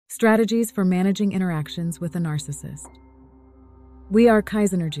Strategies for managing interactions with a narcissist. We are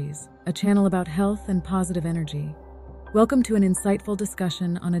Kaizenergies, a channel about health and positive energy. Welcome to an insightful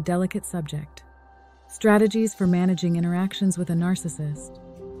discussion on a delicate subject. Strategies for managing interactions with a narcissist.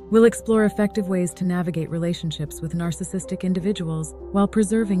 We'll explore effective ways to navigate relationships with narcissistic individuals while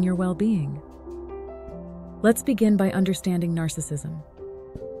preserving your well-being. Let's begin by understanding narcissism.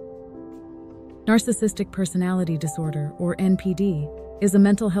 Narcissistic personality disorder, or NPD, is a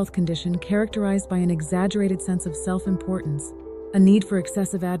mental health condition characterized by an exaggerated sense of self-importance, a need for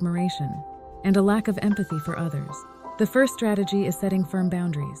excessive admiration, and a lack of empathy for others. The first strategy is setting firm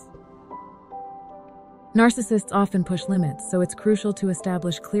boundaries. Narcissists often push limits, so it's crucial to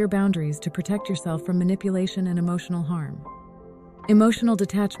establish clear boundaries to protect yourself from manipulation and emotional harm. Emotional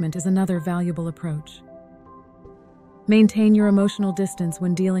detachment is another valuable approach. Maintain your emotional distance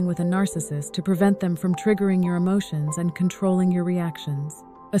when dealing with a narcissist to prevent them from triggering your emotions and controlling your reactions.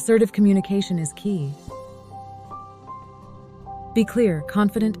 Assertive communication is key. Be clear,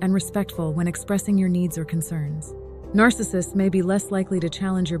 confident, and respectful when expressing your needs or concerns. Narcissists may be less likely to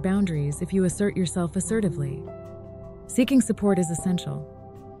challenge your boundaries if you assert yourself assertively. Seeking support is essential.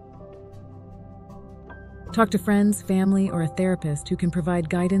 Talk to friends, family, or a therapist who can provide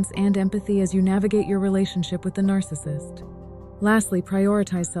guidance and empathy as you navigate your relationship with the narcissist. Lastly,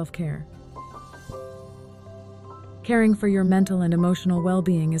 prioritize self-care. Caring for your mental and emotional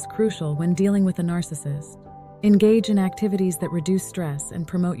well-being is crucial when dealing with a narcissist. Engage in activities that reduce stress and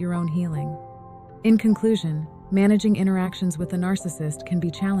promote your own healing. In conclusion, managing interactions with a narcissist can be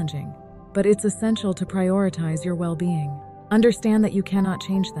challenging, but it's essential to prioritize your well-being. Understand that you cannot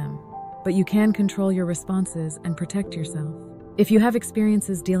change them, but you can control your responses and protect yourself. If you have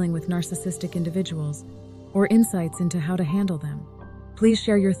experiences dealing with narcissistic individuals or insights into how to handle them, please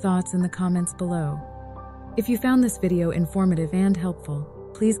share your thoughts in the comments below. If you found this video informative and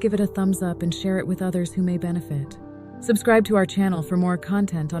helpful, please give it a thumbs up and share it with others who may benefit. Subscribe to our channel for more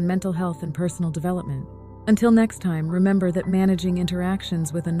content on mental health and personal development. Until next time, remember that managing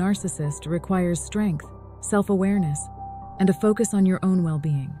interactions with a narcissist requires strength, self-awareness, and a focus on your own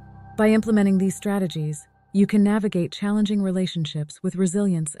well-being. By implementing these strategies, you can navigate challenging relationships with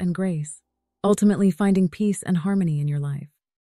resilience and grace, ultimately finding peace and harmony in your life.